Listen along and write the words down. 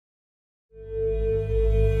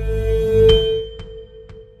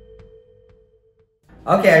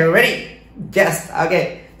Okay, are you ready? Yes.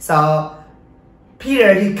 Okay. So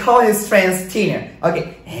Peter, he called his friends Tina.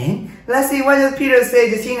 Okay, and let's see what does Peter say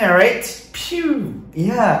to Tina, right? Phew.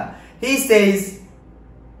 Yeah. He says,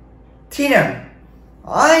 Tina,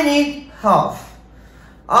 I need help.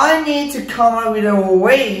 I need to come up with a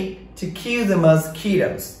way to kill the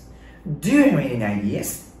mosquitoes. Do you have any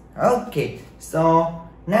ideas? Okay, so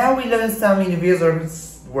now we learn some individual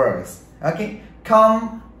words. Okay,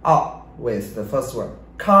 come up with the first word.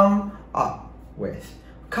 Come up with.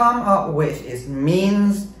 Come up with it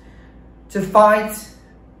means to fight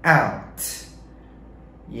out.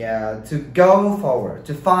 Yeah, to go forward,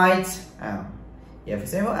 to fight out. Yeah, for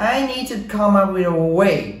example, I need to come up with a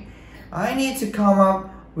way. I need to come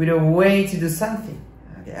up with a way to do something.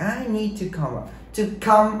 Okay, I need to come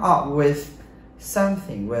up with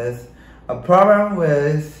something, with a problem,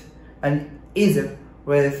 with an issue,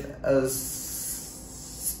 with a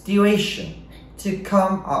situation. To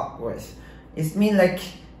come up with. It means like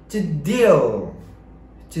to deal.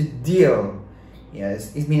 To deal.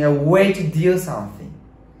 Yes, it means a way to deal something.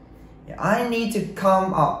 Yeah, I need to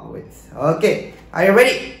come up with. Okay, are you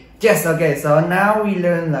ready? Yes, okay, so now we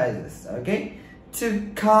learn like this, okay? To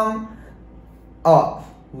come up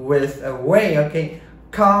with a way, okay?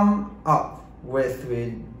 Come up with,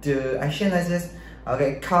 we do action like this,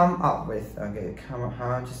 okay? Come up with, okay? Come up,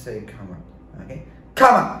 how to say come up, okay?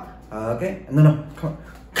 Come up, okay? No,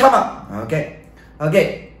 come up, okay?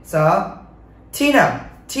 Okay, so Tina,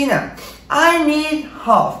 I need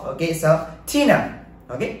help, okay? So Tina,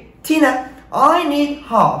 okay? Tina, I need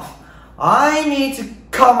help. I need to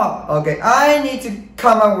come up, okay? I need to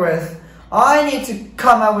come up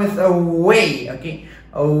with a way, okay?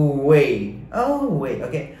 A way,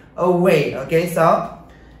 okay? A way, okay? So,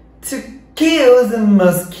 to kill the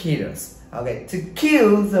mosquitoes, okay? To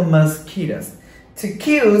kill the mosquitoes. To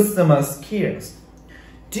kill the mosquitoes.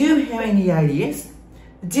 Do you have any ideas?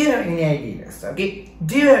 Do you have any ideas, okay?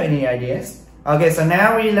 Do you have any ideas? Okay, so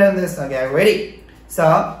now we learn this, okay? Ready?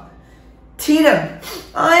 So, Tina,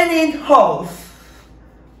 I need help.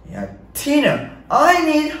 Yeah, Tina, I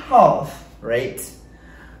need help, right?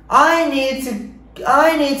 I need to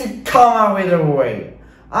come up with a way.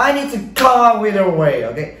 I need to come up with a way,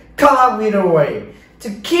 okay? Come up with a way to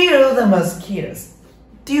kill the mosquitoes.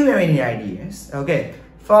 Do you have any ideas? Okay,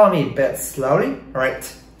 follow me a bit slowly, right?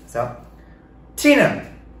 So, Tina,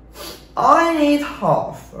 I need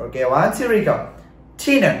help. Okay, 1, 2, 3, go.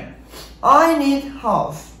 Tina, I need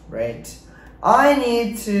help, right? I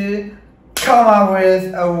need to come up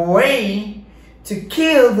with a way to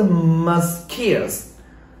kill the mosquitoes.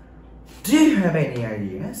 Do you have any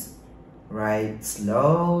ideas? Right,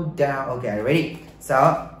 slow down. Okay, ready?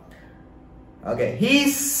 So, okay, he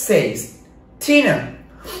says, Tina,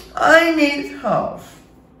 I need help.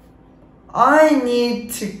 I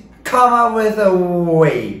need to come up with a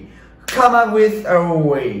way. Come up with a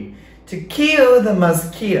way to kill the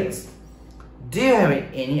mosquitoes. Do you have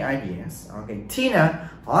any ideas? Okay,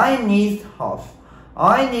 Tina, I need help.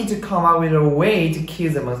 I need to come up with a way to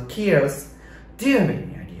kill the mosquitoes. Do you have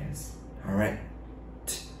any ideas? Alright.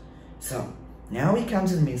 So, now we come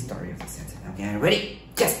to the main story of the sentence. Okay, ready?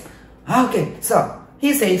 Yes. Okay, so,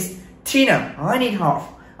 he says, Tina, I need help.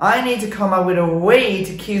 I need to come up with a way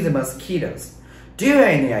to kill the mosquitoes. Do you have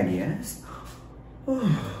any ideas?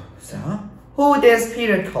 So, who does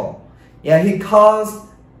Peter call? Yeah, he calls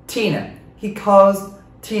Tina. He calls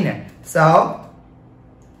Tina. So,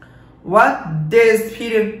 what does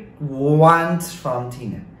Peter want from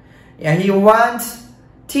Tina? Yeah, he wants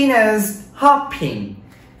Tina's helping.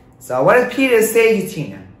 So, what does Peter say to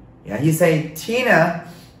Tina? Yeah, he said, Tina,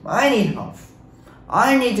 I need help.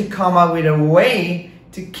 I need to come up with a way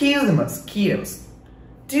to kill the mosquitoes.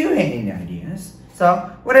 Do you have any ideas?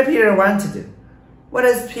 So, what does Peter want to do? What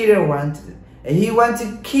does Peter want to do? He wants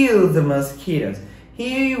to kill the mosquitoes.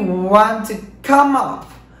 He wants to come up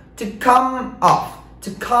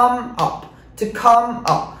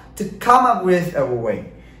with a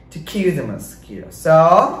way to kill the mosquitoes.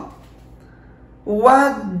 So,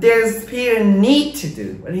 what does Peter need to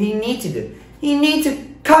do? What he need to do? He needs to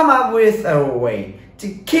come up with a way to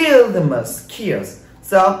kill the mosquitoes.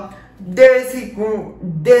 So, does he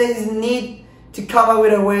need to come up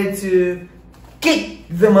with a way to kick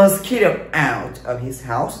the mosquito out of his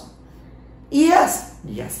house? Yes.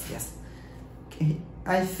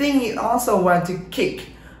 I think he also wants to kick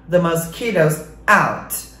the mosquitoes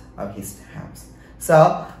out of his house.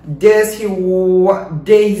 So, does he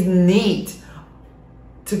need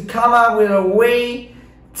to come up with a way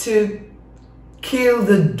to kill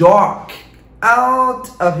the dog out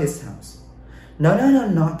of his house? No,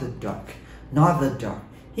 not the dog. Not the dog.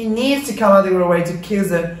 He needs to come up with a way to kill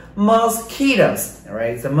the mosquitoes.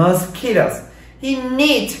 Alright, the mosquitoes. He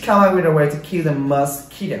needs to come up with a way to kill the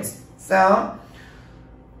mosquitoes. So,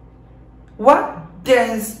 what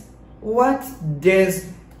does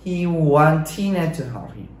he want Tina to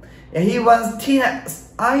help him? Yeah, he wants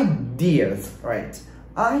Tina's ideas, right?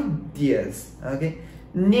 Ideas, okay?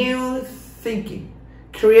 New thinking,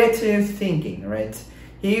 creative thinking, right?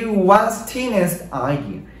 He wants Tina's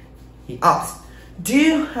idea. He asks, do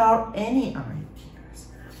you have any ideas?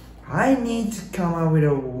 I need to come up with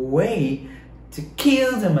a way to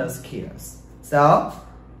kill the mosquitoes. So,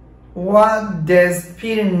 what does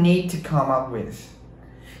Peter need to come up with?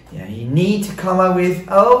 Yeah, he needs to come up with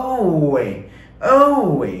a way.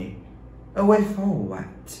 A way for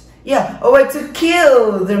what? Yeah, a way to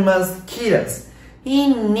kill the mosquitoes.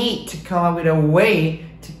 He needs to come up with a way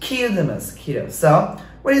to kill the mosquitoes. So,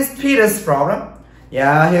 what is Peter's problem?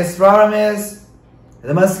 Yeah, his problem is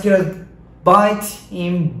the mosquitoes bite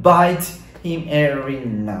him every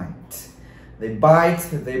night. They bite,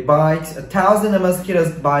 1,000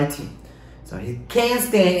 mosquitoes bite him. So he can't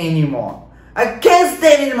stand anymore. I can't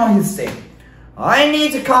stand anymore, he said. I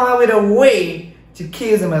need to come up with a way to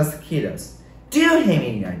kill the mosquitoes. Do you have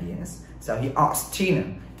any ideas? So he asked Tina.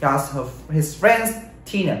 He asked his friends,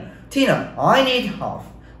 Tina, I need help.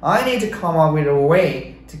 I need to come up with a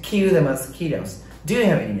way to kill the mosquitoes. Do you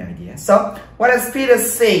have any ideas? So what does Peter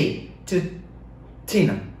say to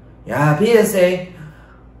Tina? Yeah, Peter say,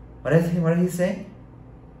 what did he say?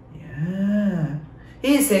 Yeah,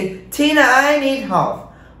 he said, Tina, I need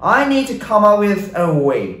help. I need to come up with a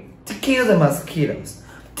way to kill the mosquitoes.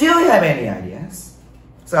 Do you have any ideas?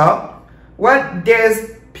 So, what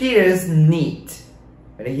does Peter need?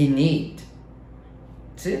 What does he need?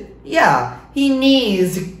 He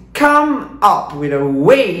needs to come up with a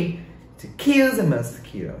way to kill the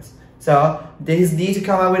mosquitoes. So, does he need to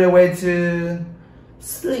come up with a way to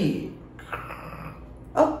sleep?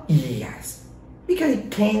 Oh, yes. Because he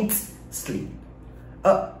can't sleep.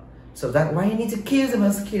 So that's why he needs to kill the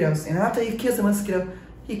mosquitoes. And after he kills the mosquito,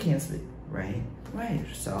 he can't sleep. Right? Right.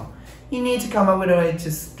 So, he needs to come up with a way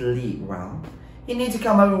to sleep well. He needs to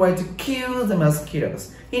come up with a way to kill the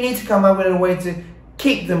mosquitoes. He needs to come up with a way to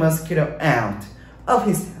kick the mosquito out of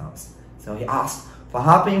his house. So he asked for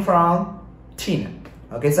help from Tina.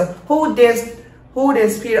 Okay, so who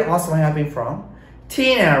does Peter ask for help from?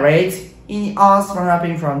 Tina, right? He asked for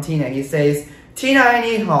help from Tina. He says, Tina, I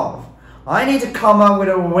need help. I need to come up with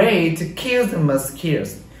a way to kill the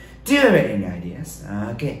mosquitoes. Do you have any ideas?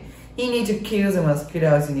 Okay. He needs to kill the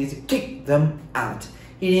mosquitoes. He needs to kick them out.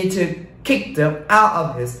 He needs to kick them out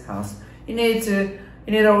of his house. He needs to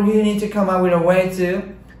come up with a way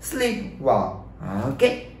to sleep well.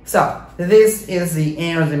 Okay. So this is the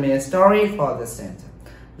end of the mini story for the center.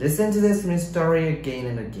 Listen to this mini story again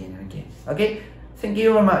and again and again. Okay. Thank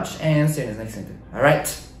you very much and see you in the next sentence.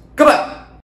 Alright.